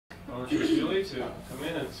I'll introduce Julie to come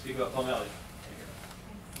in and speak about Plum Alley.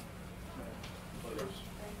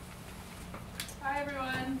 Hi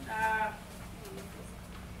everyone.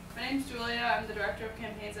 My name's Julia. I'm the director of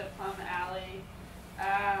campaigns at Plum Alley.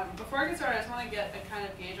 Before I get started, I just want to get a kind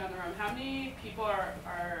of gauge on the room. How many people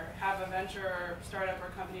have a venture or startup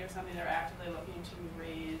or company or something they're actively looking to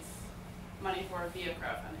raise money for via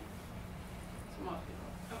crowdfunding? So most people.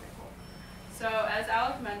 Okay, cool. So as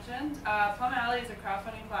Alec mentioned, Plum Alley is a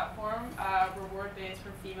crowdfunding platform, reward-based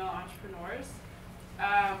for female entrepreneurs.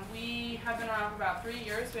 We have been around for about 3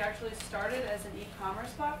 years. We actually started as an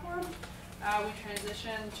e-commerce platform. We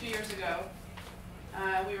transitioned 2 years ago.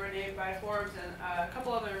 We were named by Forbes and a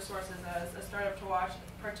couple other sources as a startup to watch,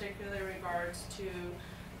 particularly in regards to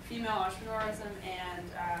female entrepreneurism and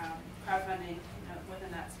crowdfunding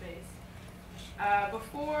within that space.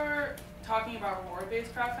 Before talking about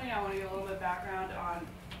reward-based crowdfunding, I want to give a little bit of background on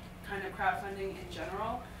kind of crowdfunding in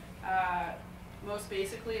general. Most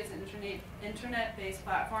basically, it's an internet-based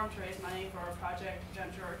platform to raise money for a project,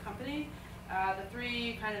 venture, or company. The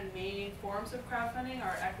three kind of main forms of crowdfunding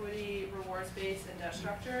are equity, rewards-based, and debt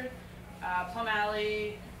structured. Plum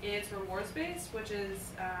Alley is rewards-based, which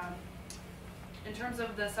is, in terms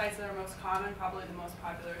of the sites that are most common, probably the most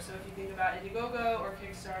popular. So if you think about Indiegogo or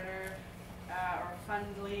Kickstarter or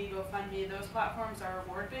Fundly, GoFundMe, those platforms are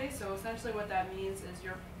reward-based. So essentially what that means is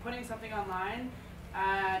you're putting something online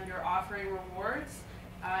and you're offering rewards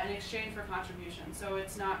in exchange for contribution. So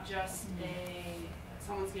it's not just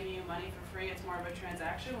someone's giving you money for free, it's more of a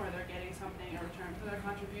transaction where they're getting something in return for their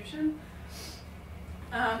contribution.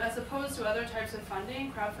 As opposed to other types of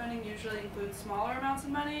funding, crowdfunding usually includes smaller amounts of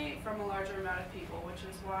money from a larger amount of people, which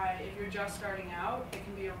is why if you're just starting out, it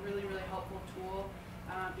can be a really, really helpful tool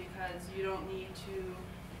because you don't need to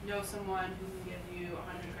know someone who can give you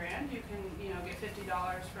 100 grand. You can get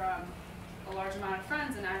 $50 from a large amount of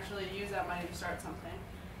friends and actually use that money to start something.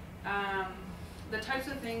 The types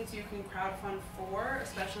of things you can crowdfund for,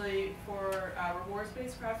 especially for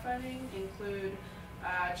rewards-based crowdfunding, include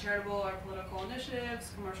charitable or political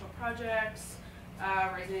initiatives, commercial projects,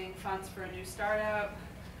 raising funds for a new startup.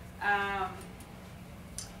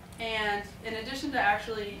 And in addition to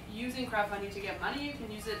actually using crowdfunding to get money, you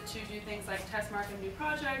can use it to do things like test market a new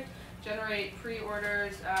project, generate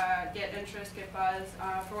pre-orders, get interest, get buzz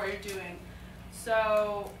for what you're doing.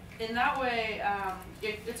 So in that way,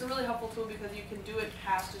 it's a really helpful tool because you can do it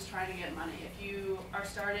past just trying to get money. If you are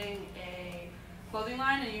starting a clothing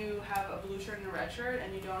line and you have a blue shirt and a red shirt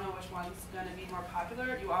and you don't know which one's going to be more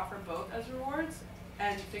popular, you offer both as rewards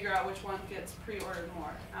and figure out which one gets pre-ordered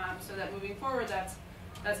more. So that moving forward, that's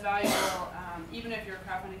valuable. Even if your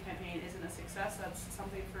crowdfunding campaign isn't a success, that's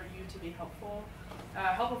something for you to be helpful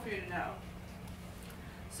for you to know.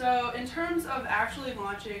 So in terms of actually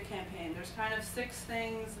launching a campaign, there's kind of 6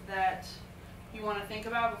 things that you want to think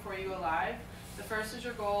about before you go live. The first is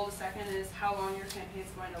your goal. The second is how long your campaign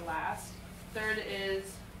is going to last. Third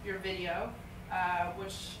is your video,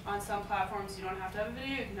 which on some platforms you don't have to have a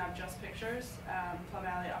video. You can have just pictures. Plum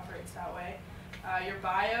Alley operates that way. Your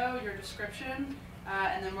bio, your description,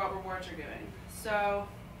 and then what rewards you're giving. So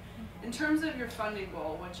in terms of your funding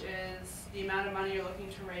goal, which is the amount of money you're looking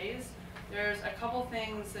to raise, there's a couple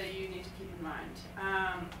things that you need to keep in mind.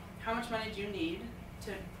 How much money do you need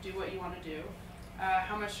to do what you want to do?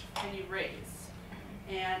 How much can you raise?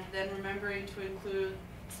 And then remembering to include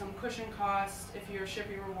some cushion costs if you're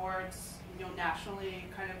shipping rewards, nationally,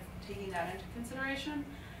 kind of taking that into consideration.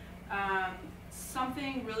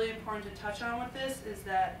 Something really important to touch on with this is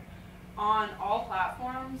that on all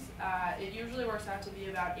platforms, it usually works out to be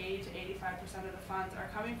about 80 to 85% of the funds are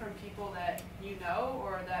coming from people that you know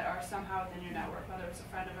or that are somehow within your network, whether it's a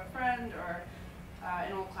friend of a friend or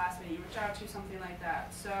an old classmate you reach out to, something like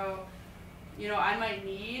that. So, I might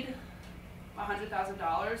need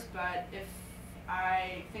 $100,000, but if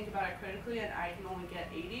I think about it critically and I can only get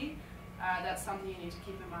 80, that's something you need to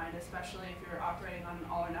keep in mind, especially if you're operating on an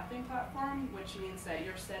all or nothing platform, which means that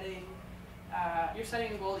you're setting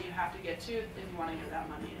a goal that you have to get to if you want to get that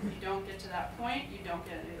money. If you don't get to that point, you don't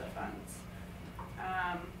get any of the funds.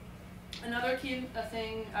 Another key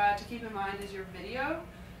thing to keep in mind is your video.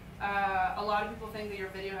 A lot of people think that your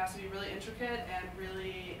video has to be really intricate and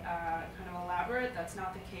really kind of elaborate. That's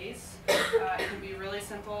not the case. It can be really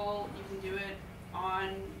simple. You can do it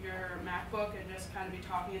on your MacBook and just kind of be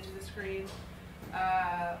talking into the screen.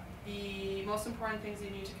 The most important things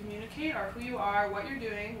you need to communicate are who you are, what you're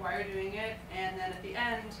doing, why you're doing it, and then at the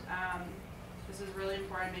end, this is really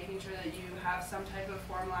important, making sure that you have some type of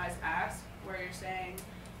formalized ask where you're saying,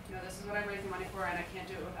 this is what I'm raising money for and I can't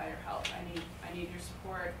do it without your help. I need your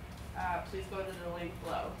support. Please go to the link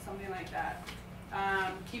below, something like that.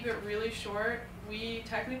 Keep it really short. We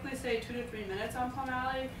technically say 2 to 3 minutes on Plum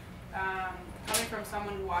Alley. Coming from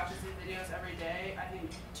someone who watches these videos every day, I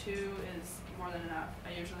think 2 is more than enough.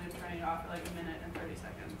 I usually am turning it off at like 1 minute and 30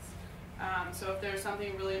 seconds. So if there's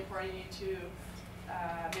something really important you need to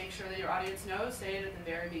make sure that your audience knows, say it at the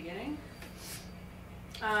very beginning.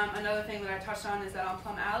 Another thing that I touched on is that on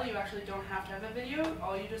Plum Alley you actually don't have to have a video.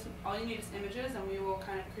 All you need is images, and we will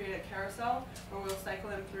kind of create a carousel where we'll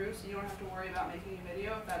cycle them through, so you don't have to worry about making a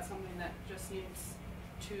video if that's something that just seems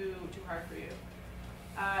too hard for you.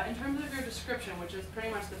 In terms of your description, which is pretty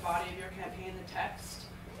much the body of your campaign, the text,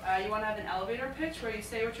 you want to have an elevator pitch where you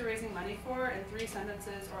say what you're raising money for in 3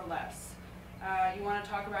 sentences or less. You want to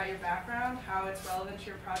talk about your background, how it's relevant to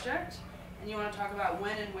your project, and you want to talk about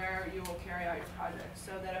when and where you will carry out your project.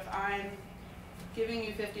 So that if I'm giving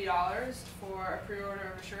you $50 for a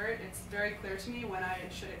pre-order of a shirt, it's very clear to me when I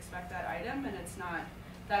should expect that item, and it's not,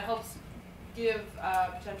 that helps give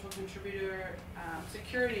a potential contributor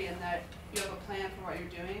security in that you have a plan for what you're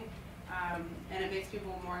doing, and it makes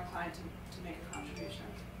people more inclined to make a contribution.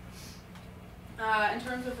 In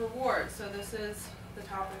terms of rewards, so this is the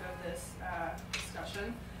topic of this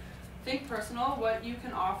discussion. Think personal. What you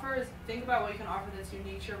can offer is, think about what you can offer that's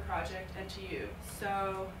unique to your project and to you.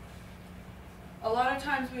 So a lot of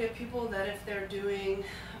times we have people that if they're doing,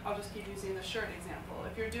 I'll just keep using the shirt example.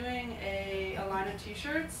 If you're doing a line of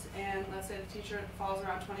t-shirts, and let's say the t-shirt falls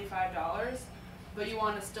around $25, but you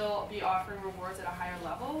want to still be offering rewards at a higher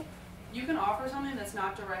level, you can offer something that's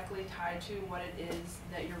not directly tied to what it is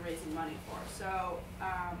that you're raising money for. So,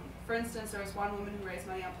 for instance, there was one woman who raised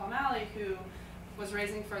money on Plum Alley who was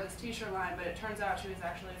raising for this t-shirt line, but it turns out she was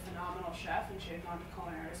actually a phenomenal chef, and she had gone to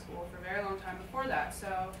culinary school for a very long time before that.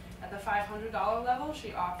 So at the $500 level,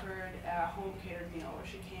 she offered a home catered meal where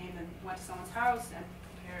she came and went to someone's house and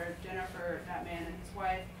prepared dinner for that man and his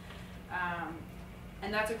wife.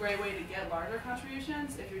 And that's a great way to get larger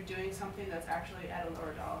contributions if you're doing something that's actually at a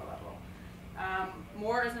lower dollar level.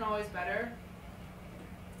 More isn't always better.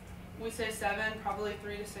 We say 7, probably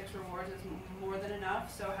 3 to 6 rewards is more than enough.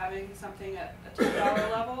 So having something at a $10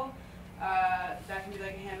 level, that can be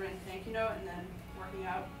like a handwritten thank you note, and then working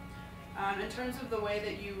out. In terms of the way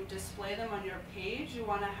that you display them on your page, you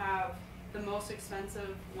want to have the most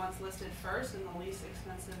expensive ones listed first and the least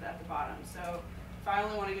expensive at the bottom. So if I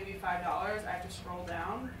only want to give you $5, I have to scroll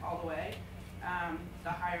down all the way. The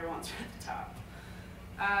higher ones are at the top.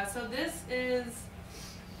 So this is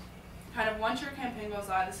kind of, once your campaign goes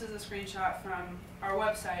live, this is a screenshot from our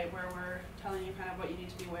website where we're telling you kind of what you need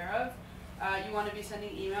to be aware of. You want to be sending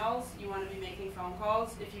emails, you want to be making phone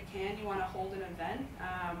calls. If you can, you want to hold an event,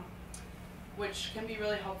 which can be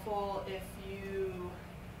really helpful if you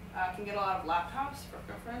can get a lot of laptops,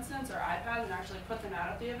 for instance, or iPads, and actually put them out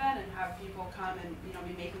at the event and have people come and be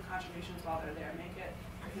making contributions while they're there. Make it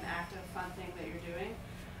like an active, fun thing that you're doing.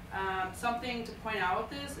 Something to point out with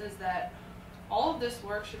this is that all of this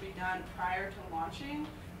work should be done prior to launching,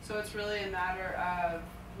 so it's really a matter of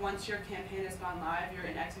once your campaign has gone live, you're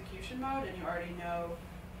in execution mode, and you already know,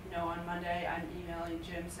 on Monday I'm emailing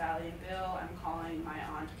Jim, Sally, and Bill, I'm calling my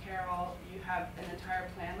aunt Carol. You have an entire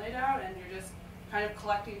plan laid out, and you're just kind of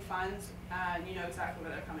collecting funds, and you know exactly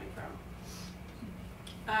where they're coming from.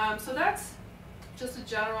 So that's just a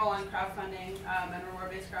general on crowdfunding and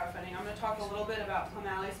reward-based crowdfunding. I'm going to talk a little bit about Plum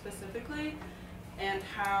Alley specifically, and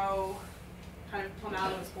how kind of Plum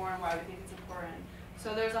Alley was born, why we think it's important.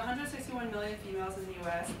 So there's 161 million females in the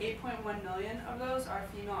US, 8.1 million of those are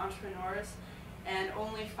female entrepreneurs, and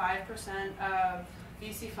only 5% of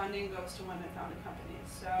VC funding goes to women-founded companies.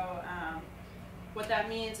 So what that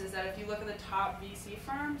means is that if you look at the top VC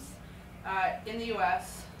firms in the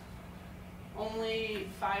US, only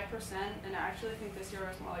 5%, and I actually think this year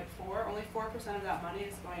was more like 4%, only 4% of that money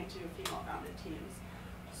is going to female-founded teams.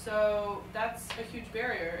 So that's a huge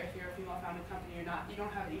barrier if you're a female-founded company. You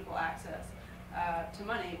don't have equal access to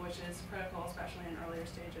money, which is critical, especially in earlier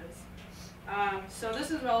stages. So this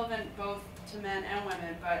is relevant both to men and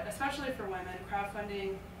women, but especially for women,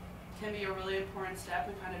 crowdfunding can be a really important step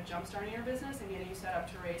in kind of jumpstarting your business and getting you set up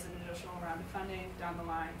to raise an additional round of funding down the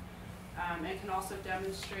line. It can also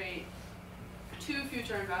demonstrate to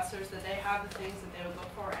future investors that they have the things that they would look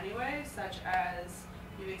for anyway, such as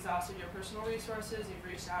you've exhausted your personal resources, you've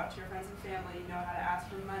reached out to your friends and family, you know how to ask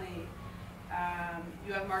for money,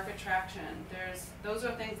 you have market traction. Those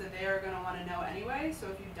are things that they are going to want to know anyway, so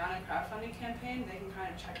if you've done a crowdfunding campaign, they can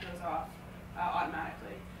kind of check those off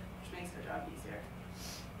automatically, which makes their job easier.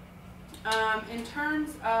 In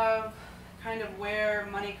terms of kind of where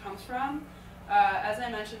money comes from, as I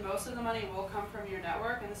mentioned, most of the money will come from your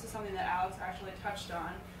network, and this is something that Alex actually touched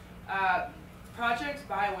on. projects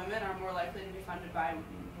by women are more likely to be funded by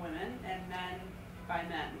women and men by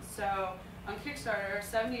men. So on Kickstarter,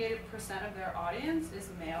 78% of their audience is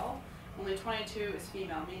male, only 22% is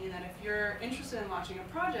female, meaning that if you're interested in launching a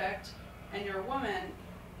project and you're a woman,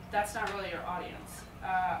 that's not really your audience.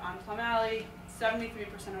 On Plum Alley,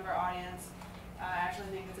 73% of our audience, I actually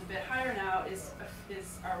think it's a bit higher now,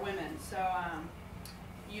 are women. So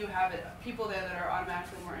you have people there that are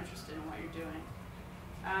automatically more interested in what you're doing.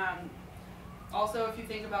 Also, if you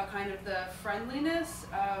think about kind of the friendliness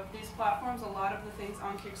of these platforms, a lot of the things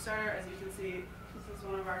on Kickstarter, as you can see, this is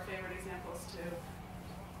one of our favorite examples to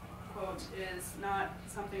quote, is not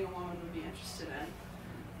something a woman would be interested in.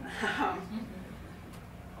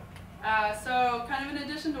 So kind of in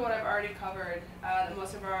addition to what I've already covered, that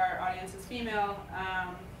most of our audience is female,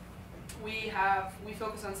 we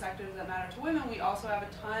focus on sectors that matter to women. We also have a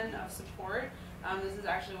ton of support. This is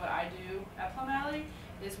actually what I do at Plum Alley,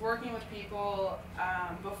 is working with people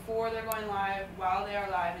before they're going live, while they are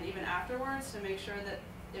live, and even afterwards to make sure that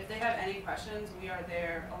if they have any questions, we are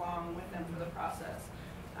there along with them for the process.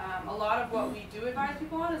 A lot of what we do advise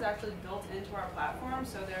people on is actually built into our platform,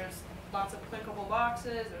 so there's lots of clickable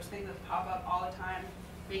boxes, there's things that pop up all the time,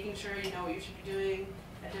 making sure you know what you should be doing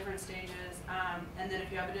at different stages. And then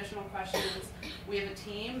if you have additional questions, we have a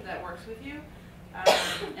team that works with you,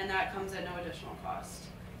 and that comes at no additional cost.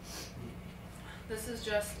 This is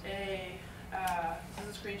just a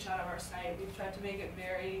screenshot of our site. We've tried to make it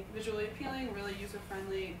very visually appealing, really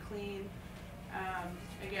user-friendly, clean.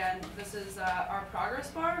 Again, this is our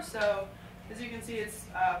progress bar. So as you can see, it's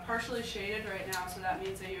partially shaded right now, so that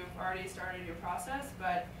means that you've already started your process.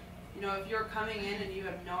 But you know, if you're coming in and you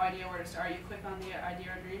have no idea where to start, you click on the idea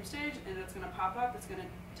or dream stage, and it's going to pop up. It's going to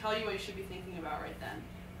tell you what you should be thinking about right then.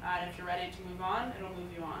 And if you're ready to move on, it'll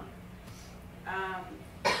move you on.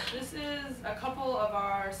 This is a couple of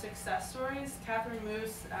our success stories. Catherine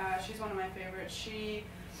Moose, she's one of my favorites. She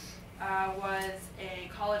was a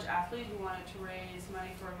college athlete who wanted to raise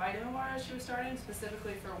money for a vitamin bar she was starting,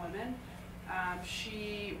 specifically for women.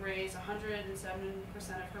 She raised 107%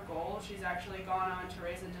 of her goal. She's actually gone on to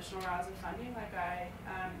raise additional rounds of funding, like I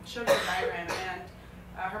showed you the diagram, and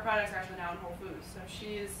her product's actually now in Whole Foods. So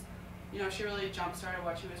she's, you know, she really jump-started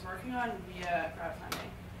what she was working on via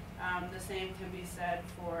crowdfunding. The same can be said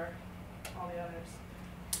for all the others.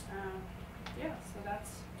 Yeah, so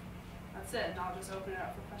that's it, and I'll just open it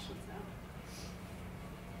up for questions now.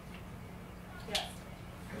 Yes?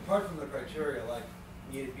 Apart from the criteria, like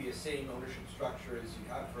need it be a same ownership structure as you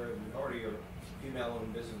have for a minority or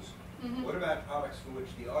female-owned business, what about products for which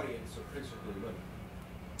the audience are principally women?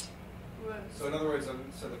 So in other words,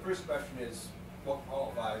 so the first question is, what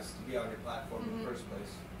qualifies to be on your platform in the first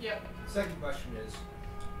place? Yep. The second question is,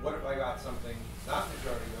 what if I got something not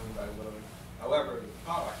majority owned by women, however, the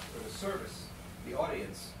product or the service, the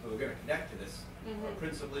audience who are going to connect to this are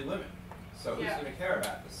principally women. So who's going to care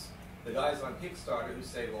about this? The guys on Kickstarter who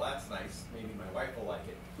say, well, that's nice, maybe my wife will like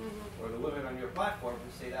it, or the women on your platform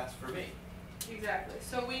who say, that's for me. Exactly.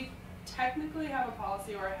 So we technically have a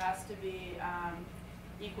policy where it has to be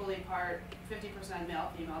equally part 50%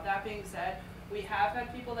 male, female. That being said, we have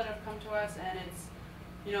had people that have come to us and it's,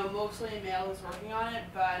 you know, mostly a male who's working on it,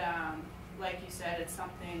 but like you said, it's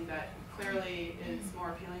something that clearly is more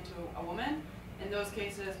appealing to a woman. In those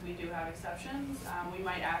cases, we do have exceptions. We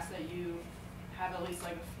might ask that you have at least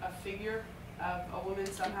like a figure of a woman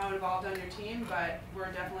somehow involved on your team, but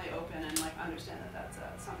we're definitely open and like understand that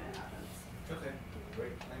that's something that happens. Okay,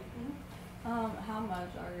 great, thank you. How much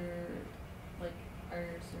are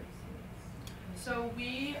your services? So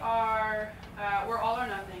we are, we're all or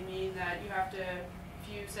nothing, meaning that you have to, if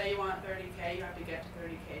you say you want 30K, you have to get to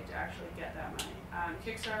 30K to actually get that money.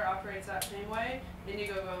 Kickstarter operates that same way.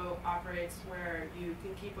 Indiegogo operates where you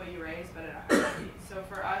can keep what you raise, but at a higher fee. So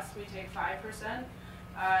for us, we take 5%,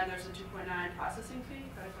 and there's a 2.9 processing fee,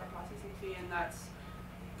 credit card processing fee, and that's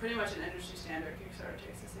pretty much an industry standard. Kickstarter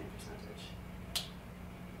takes the same percentage.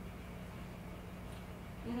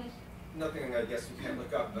 Nothing I guess we can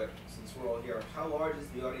look up, but since we're all here, how large is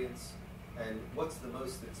the audience, and what's the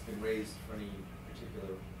most that's been raised for any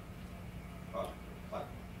particular product?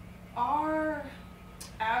 Our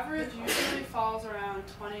average usually falls around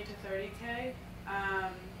 20 to 30K,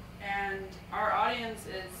 and our audience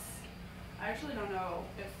is, I actually don't know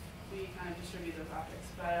if we kind of distribute those optics,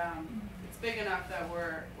 but it's big enough that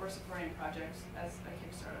we're supporting projects as a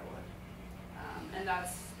Kickstarter would, and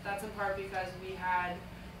that's in part because we had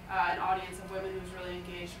an audience of women who's really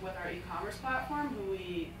engaged with our e-commerce platform, who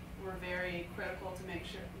we were very critical to make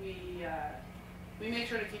sure we make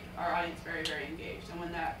sure to keep our audience very, very engaged. And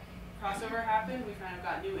when that crossover happened, we kind of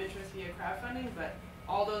got new interest via crowdfunding, but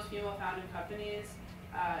all those female-founded companies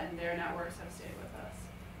and their networks have stayed with us.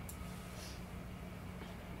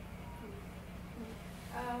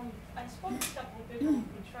 I spoke to a couple of people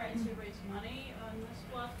who tried to raise money on these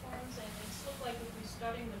platforms, and it looked like if we're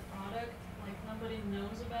starting the product, like nobody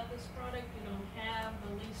knows about this product, you don't have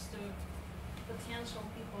the list of potential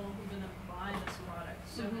people who are going to buy this product.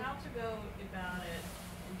 So how to go about it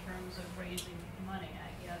in terms of raising money,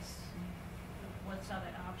 I guess, what's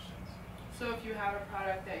other options? So if you have a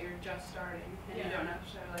product that you're just starting and you don't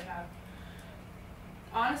necessarily have,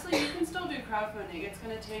 honestly, you can still do crowdfunding. It's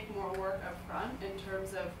going to take more work up front in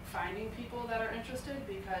terms of finding people that are interested,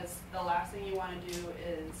 because the last thing you want to do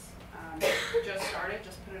is just start it,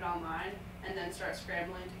 just put it online, and then start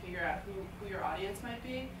scrambling to figure out who your audience might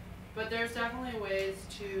be. But there's definitely ways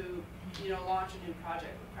to, launch a new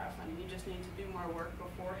project with crowdfunding. You just need to do more work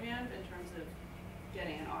beforehand in terms of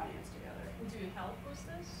getting an audience together. Do you help with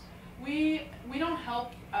this? We don't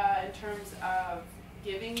help in terms of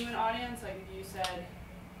giving you an audience. Like if you said,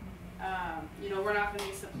 we're not going to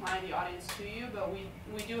be supplying the audience to you, but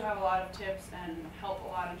we do have a lot of tips and help a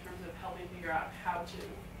lot in terms of helping figure out how to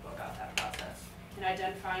go about that process and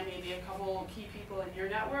identifying maybe a couple key people in your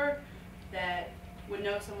network that would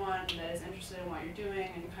know someone that is interested in what you're doing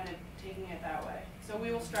and kind of taking it that way. So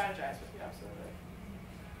we will strategize with you, absolutely.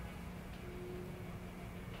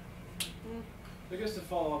 I guess to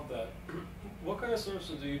follow up that, what kind of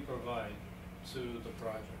services do you provide to the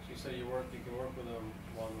projects? You say you can work with them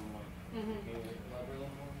one-on-one. Can you elaborate a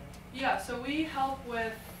little more on that? Yeah, so we help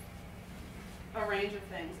with a range of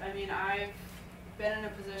things. I mean, I've been in a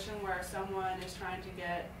position where someone is trying to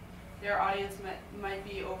get, their audience might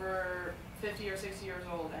be over 50 or 60 years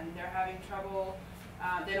old and they're having trouble,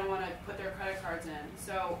 they don't want to put their credit cards in.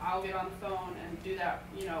 So I'll get on the phone and do that,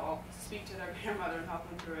 I'll speak to their grandmother and help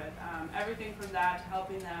them through it. Everything from that to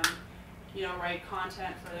helping them, write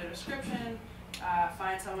content for their description,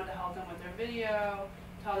 find someone to help them with their video,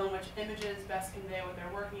 tell them which images best convey what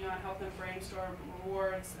they're working on, help them brainstorm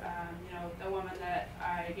rewards. The woman that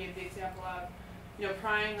I gave the example of,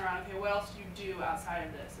 prying her on, okay, what else do you do outside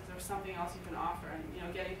of this? Is there something else you can offer?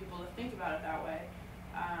 And, getting people to think about it that way.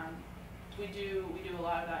 We do a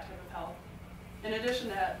lot of that type of help. In addition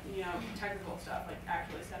to, technical stuff, like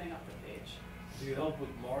actually setting up the page. Do you help with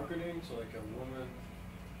marketing, so like a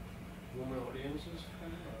woman audiences?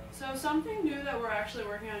 So something new that we're actually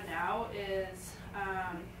working on now is,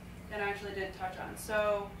 and I actually didn't touch on.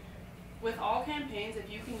 So with all campaigns,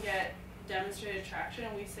 if you can get demonstrated traction,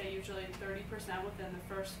 and we say usually 30% within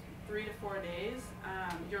the first 3 to 4 days,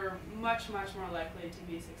 you're much more likely to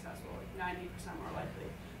be successful, like 90% more likely.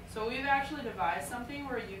 So we've actually devised something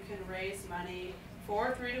where you can raise money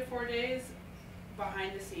for 3 to 4 days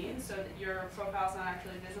behind the scenes so that your profile's not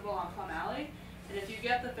actually visible on Plum Alley. And if you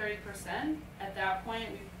get the 30%, at that point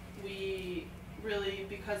we really,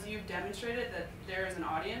 because you've demonstrated that there is an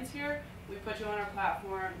audience here, we put you on our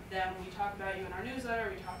platform, then we talk about you in our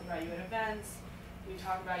newsletter, we talk about you at events, we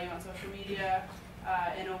talk about you on social media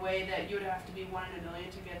in a way that you would have to be 1 in a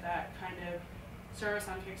million to get that kind of service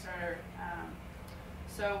on Kickstarter.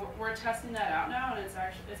 So we're testing that out now, and it's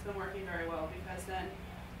been working very well, because then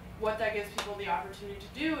what that gives people the opportunity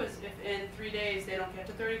to do is if in 3 days they don't get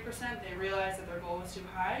to 30%, they realize that their goal was too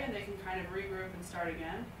high and they can kind of regroup and start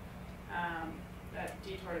again. That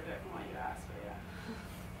detoured a bit from what you asked, but yeah.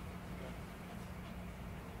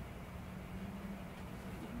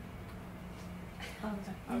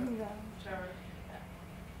 Trevor.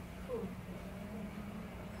 Cool.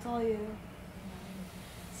 It's all you.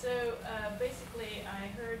 So basically, I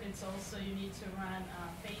heard it's also you need to run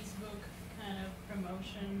Facebook kind of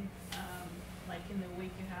promotion. Like in the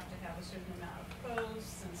week, you have to have a certain amount of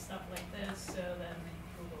posts and stuff like this, so then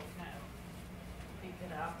Google kind of pick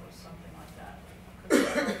it up or something like that. Could you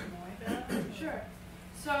tell me more about it? Sure.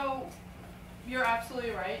 So you're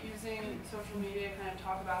absolutely right. Using social media to kind of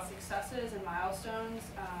talk about successes and milestones,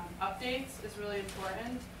 updates is really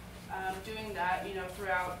important. Doing that,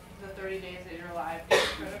 throughout the 30 days that you're live is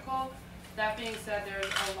critical. That being said,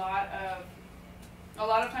 there's a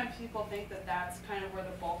lot of times people think that that's kind of where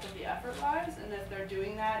the bulk of the effort lies, and if they're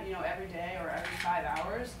doing that, every day or every 5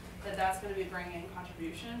 hours, that's going to be bringing in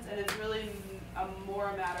contributions, and it's really more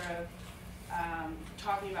a matter of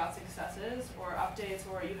talking about successes or updates,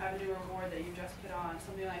 or you have a new reward that you just put on,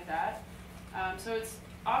 something like that. So it's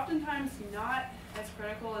oftentimes not as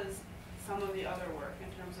critical as some of the other work in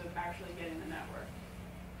terms of actually getting the network.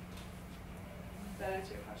 Does that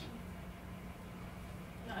answer your question?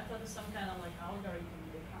 No, I thought there's some kind of like algorithm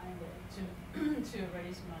behind it to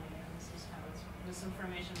raise money, and this is how this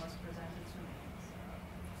information was presented to me. So.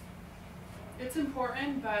 It's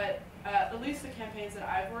important, but at least the campaigns that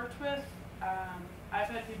I've worked with, I've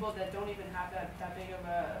had people that don't even have that big of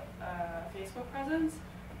a Facebook presence,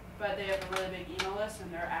 but they have a really big email list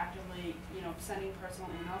and they're actively, sending personal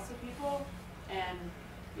emails to people. And,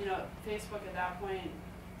 Facebook at that point,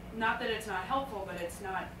 not that it's not helpful, but it's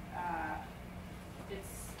not,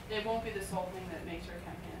 it won't be the sole thing that makes your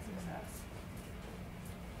campaign a success.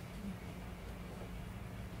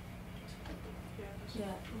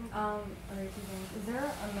 Yeah. Alright, is there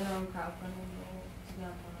a minimum crowdfunding goal to be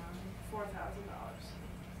on the line? $4,000.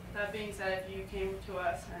 That being said, if you came to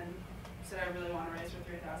us and said, I really want to raise for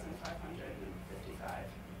 $3,555, I think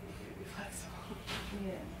we'd be flexible.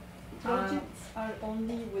 Yeah. Projects are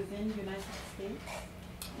only within United States?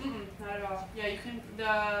 Not at all. Yeah, you can.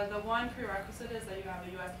 The one prerequisite is that you have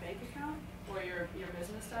a U.S. bank account, or your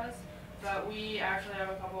business does. But we actually have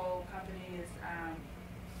a couple companies.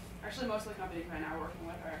 Actually, most of the companies right now we're working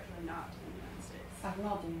with are actually not in the United States. Are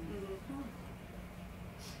not in.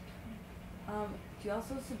 Do you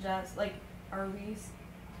also suggest, are we,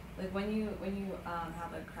 when you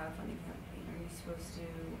have a crowdfunding campaign, are you supposed to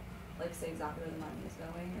say exactly where the money is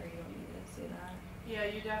going, or you don't need to say that? Yeah,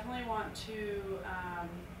 you definitely want to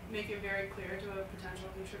make it very clear to a potential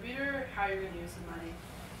contributor how you're going to use the money,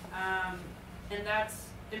 and that's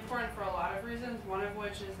important for a lot of reasons. One of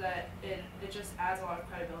which is that it just adds a lot of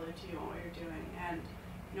credibility to you on what you're doing. And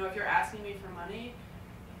if you're asking me for money,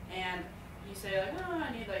 and you say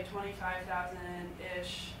I need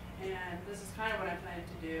 25,000-ish, and this is kind of what I'm planning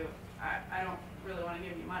to do, I don't really want to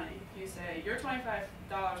give you money. If you say your $25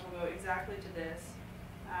 will go exactly to this,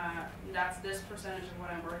 that's this percentage of what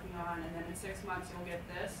I'm working on, and then in 6 months you'll get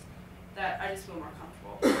this, that I just feel more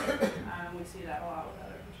comfortable. We see that a lot with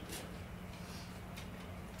other contributors.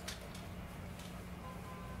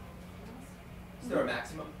 Is there a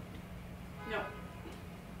maximum? No.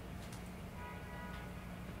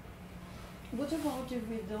 What about if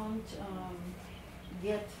we don't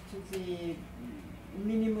get to the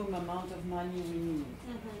minimum amount of money we need?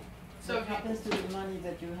 So what happens to the money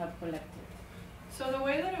that you have collected? So the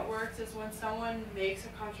way that it works is when someone makes a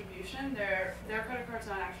contribution, their credit card's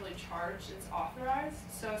not actually charged, it's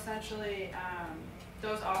authorized. So essentially,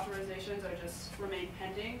 those authorizations are just remain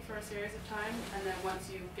pending for a series of time, and then once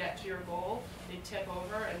you get to your goal, they tip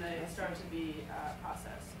over and they start to be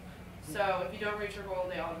processed. So if you don't reach your goal,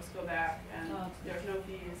 they all just go back, and there's no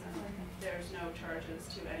fees and there's no charges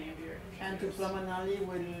to any of your contributors. And to Plomanali,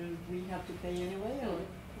 will we have to pay anyway, or?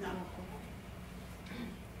 No.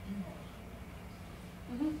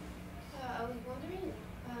 I was wondering,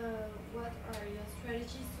 what are your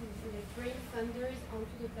strategies to bring funders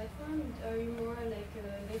onto the platform? Are you more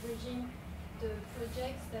leveraging the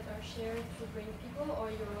projects that are shared to bring people,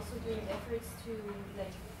 or you're also doing efforts to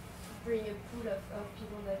bring a pool of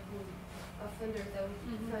people of funders that would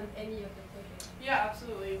fund any of the projects? Yeah,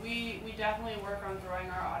 absolutely. We definitely work on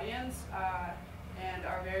growing our audience, and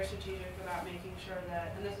are very strategic about making sure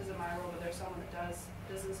that, and this isn't my role, but there's someone that does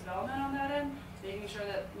business development on that end, making sure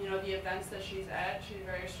that the events that she's at, she's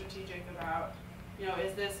very strategic about,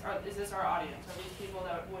 is this our audience? Are these people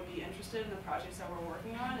that would be interested in the projects that we're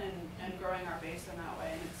working on, and growing our base in that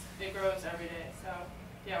way, and it grows every day. So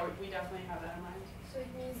yeah, we definitely have that in mind. So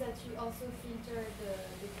it means that you also filter the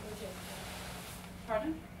project.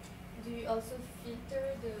 Pardon? Do you also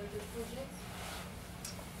filter the projects?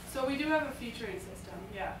 So we do have a featuring system,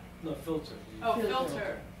 yeah. No, filter. Oh,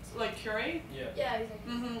 filter. Like curate? Yeah. Yeah,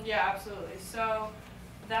 exactly. Yeah, absolutely. So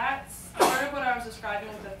that's part of what I was describing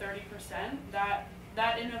with the 30%. That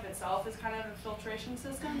in and of itself is kind of a filtration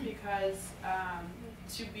system, because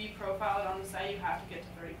to be profiled on the site, you have to get to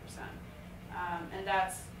 30%. And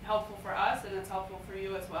that's helpful for us, and it's helpful for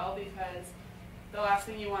you as well, because the last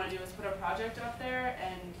thing you want to do is put a project up there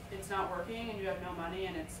and it's not working and you have no money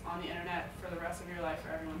and it's on the internet for the rest of your life for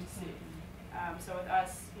everyone to see. So with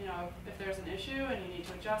us, if there's an issue and you need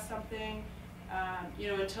to adjust something,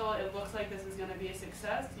 until it looks like this is going to be a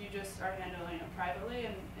success, you just are handling it privately,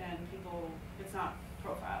 and people, it's not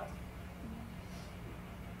profiled.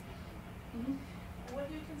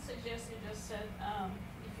 What you can suggest, you just said,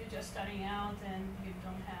 if you're just starting out and you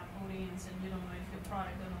don't have audience and you don't know if your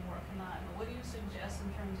product is going to work or not, what do you suggest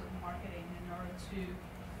in terms of marketing in order to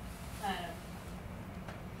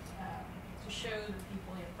to show the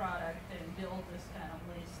people your product and build this kind of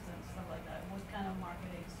list and stuff like that? What kind of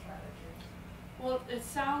marketing strategies? Well, it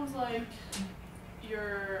sounds like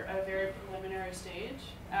you're at a very preliminary stage,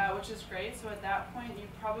 which is great. So at that point, you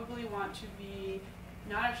probably want to be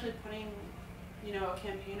not actually putting a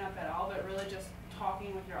campaign up at all, but really just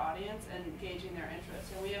talking with your audience and gauging their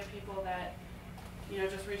interest. And we have people that,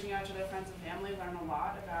 just reaching out to their friends and family, learn a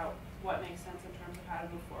lot about what makes sense in terms of how to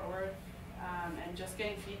move forward, and just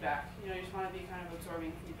getting feedback. You just want to be kind of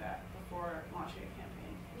absorbing feedback before launching a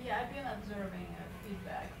campaign. Yeah, I've been observing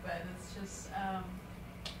feedback, but it's just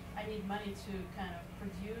I need money to kind of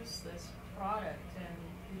produce this product, and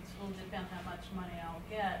it will depend how much money I'll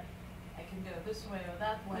get. I can go this way or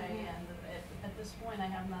that way, and at this point I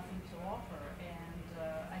have nothing to offer, and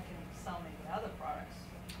I can sell maybe other products.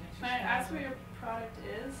 Can I ask what your product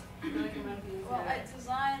is? Well, I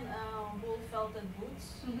design wool felted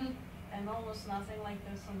boots, and almost nothing like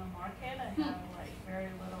this on the market. I have like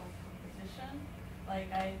very little competition.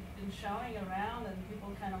 Like I've been showing around, and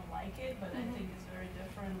people kind of like it, but I think it's very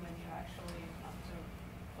different when you actually have to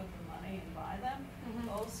put the money and buy them.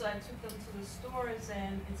 Also, I took them to the stores,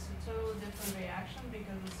 and it's a totally different reaction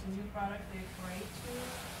because it's a new product. They're afraid to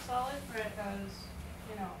sell it because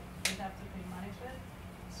they have to pay money for it.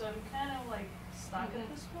 So I'm kind of like stuck at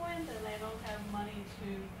this point, and I don't have money to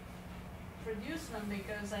produce them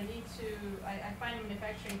because I need to. I find a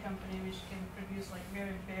manufacturing company which can produce like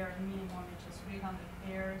very bare minimum, which is 300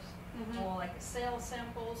 pairs, or like sales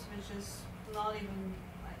samples, which is not even.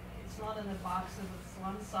 It's not in the boxes. It's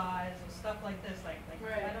one size or stuff like this. Like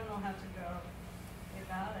right. I don't know how to go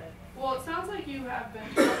about it. Well, it sounds like you have been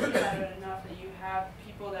talking about it enough that you have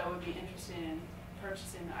people that would be interested in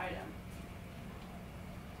purchasing the item.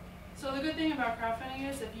 So the good thing about crowdfunding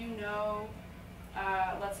is if you know,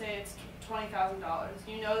 let's say it's $20,000,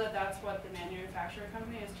 you know that that's what the manufacturer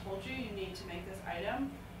company has told you need to make this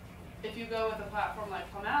item. If you go with a platform like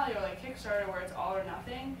Plumally or like Kickstarter where it's all or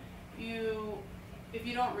nothing, if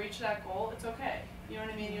you don't reach that goal, it's okay. You know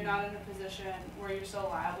what I mean? You're not in a position where you're still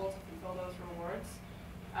liable to fulfill those rewards.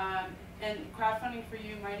 And crowdfunding for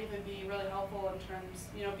you might even be really helpful in terms,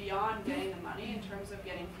 beyond getting the money, in terms of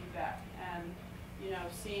getting feedback and,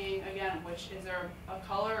 seeing, again, is there a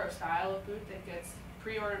color or style of boot that gets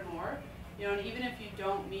pre-ordered more, and even if you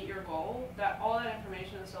don't meet your goal, all that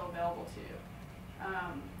information is still available to you.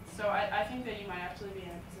 So I think that you might actually be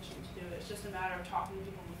in a position to do it. It's just a matter of talking to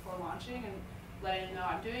people before launching and letting them know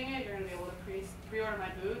I'm doing it. You're going to be able to pre-order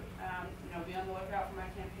my boot, be on the lookout for my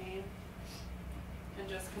campaign, and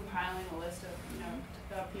just compiling a list of,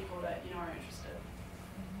 of people that, are interested.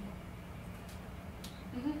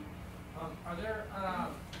 Are there,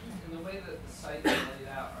 in the way that the site is laid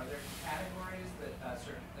out, are there categories that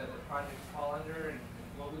that the projects fall under, and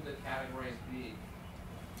what would the categories be?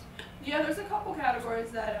 Yeah, there's a couple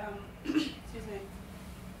categories that, excuse me,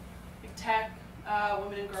 like tech,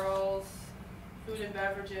 women and girls, food and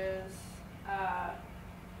beverages.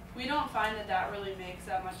 We don't find that really makes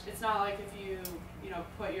that much. It's not like if you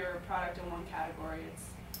put your product in one category,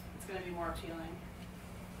 it's going to be more appealing.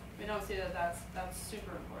 We don't see that that's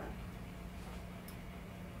super important.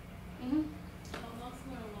 Along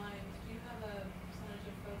similar lines, do you have a percentage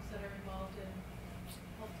of folks that are involved in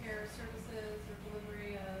healthcare services or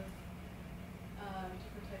delivery of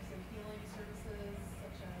different types of healing services,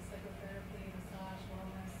 such as psychotherapy, massage,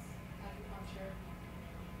 wellness, acupuncture?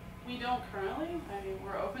 We don't currently. I mean,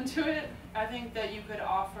 we're open to it. I think that you could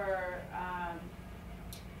offer,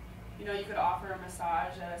 you could offer a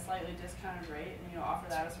massage at a slightly discounted rate, and offer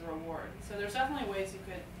that as a reward. So there's definitely ways you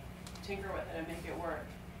could tinker with it and make it work.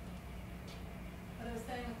 But I was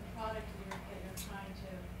saying with the product that you're trying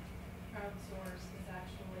to crowdsource is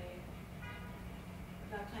actually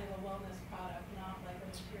that kind of a wellness product, not like a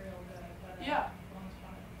material good, but a wellness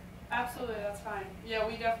product. Absolutely, that's fine. Yeah,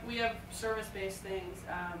 we have service-based things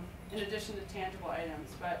in addition to tangible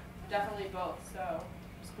items, but definitely both, so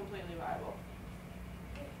it's completely viable.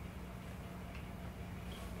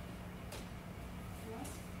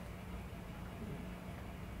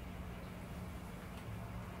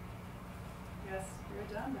 Yes,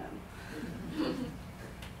 you're done then.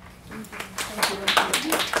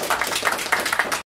 Thank you.